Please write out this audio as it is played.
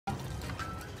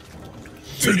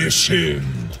Finish him.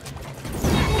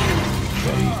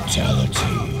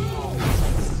 Fatality.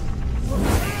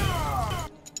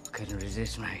 Couldn't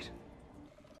resist, mate.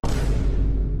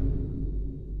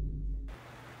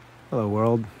 Hello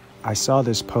world. I saw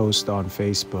this post on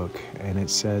Facebook and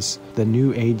it says, "The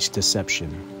New Age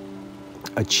Deception.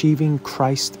 Achieving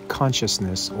Christ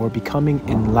consciousness or becoming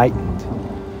enlightened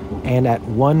and at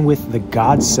one with the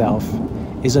God self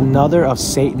is another of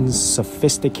Satan's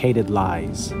sophisticated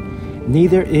lies.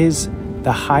 Neither is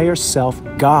the higher self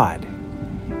God.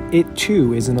 It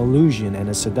too is an illusion and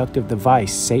a seductive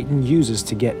device Satan uses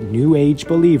to get New Age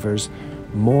believers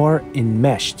more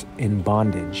enmeshed in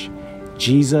bondage.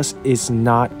 Jesus is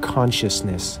not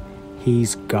consciousness,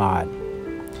 he's God."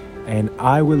 And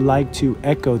I would like to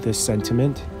echo this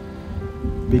sentiment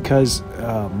because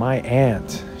my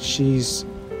aunt, she's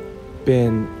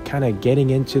been kind of getting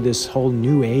into this whole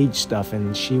New Age stuff,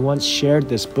 and she once shared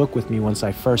this book with me once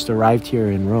I first arrived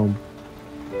here in Rome.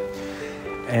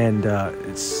 And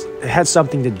it had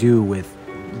something to do with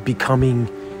becoming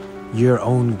your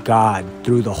own God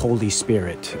through the Holy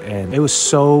Spirit. And it was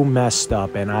so messed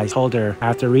up. And I told her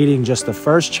after reading just the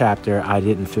first chapter, I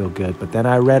didn't feel good. But then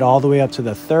I read all the way up to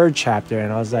the third chapter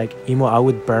and I was like, Imo, I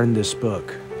would burn this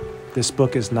book. This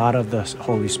book is not of the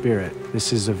Holy Spirit.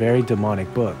 This is a very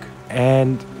demonic book.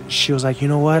 And she was like, you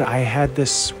know what? I had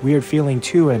this weird feeling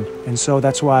too. And so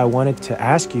that's why I wanted to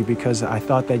ask you, because I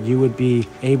thought that you would be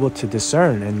able to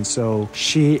discern. And so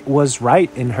she was right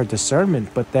in her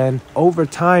discernment. But then over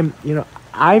time,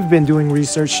 I've been doing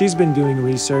research, she's been doing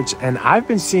research, and I've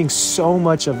been seeing so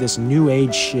much of this New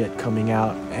Age shit coming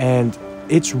out. And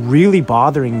it's really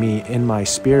bothering me in my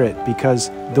spirit, because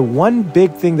the one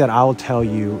big thing that I'll tell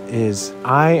you is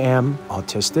I am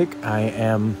autistic. I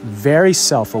am very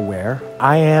self-aware.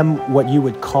 I am what you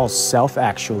would call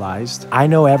self-actualized. I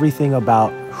know everything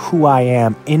about who I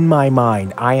am in my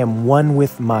mind. I am one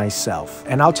with myself.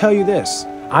 And I'll tell you this,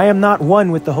 I am not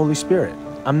one with the Holy Spirit.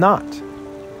 I'm not.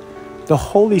 The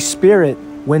Holy Spirit,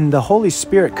 when the Holy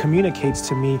Spirit communicates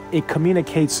to me, it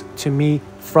communicates to me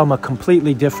from a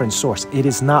completely different source. It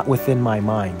is not within my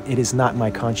mind. It is not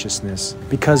my consciousness,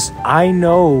 because I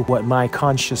know what my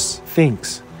conscious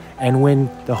thinks. And when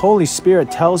the Holy Spirit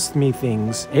tells me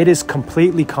things, it is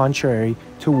completely contrary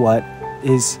to what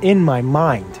is in my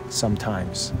mind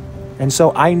sometimes. And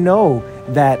so I know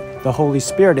that the Holy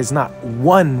Spirit is not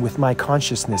one with my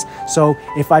consciousness. So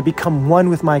if I become one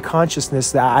with my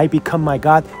consciousness, that I become my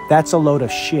God, that's a load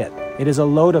of shit. It is a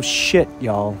load of shit,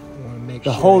 y'all.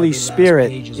 The Holy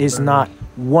Spirit is not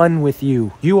one with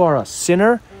you. You are a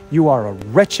sinner. You are a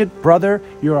wretched brother.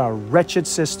 You are a wretched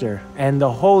sister. And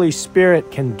the Holy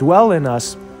Spirit can dwell in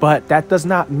us, but that does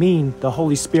not mean the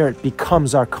Holy Spirit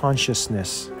becomes our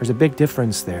consciousness. There's a big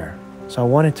difference there. So I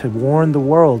wanted to warn the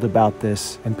world about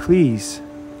this. And please,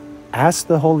 ask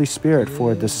the Holy Spirit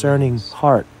for a discerning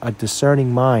heart, a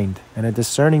discerning mind, and a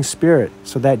discerning spirit,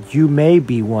 so that you may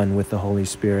be one with the Holy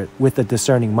Spirit with a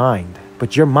discerning mind.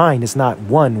 But your mind is not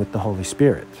one with the Holy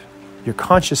Spirit. Your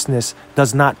consciousness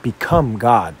does not become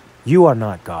God. You are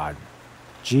not God.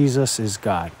 Jesus is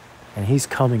God, and he's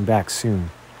coming back soon.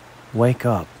 Wake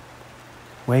up.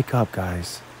 Wake up,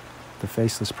 guys. The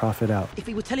Faceless Prophet out. If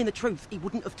he were telling the truth, he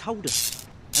wouldn't have told us.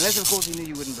 Unless, of course, he knew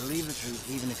you wouldn't believe the truth,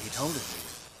 even if he told us.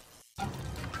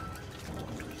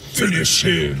 Finish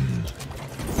him.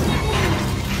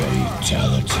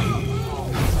 Fatality.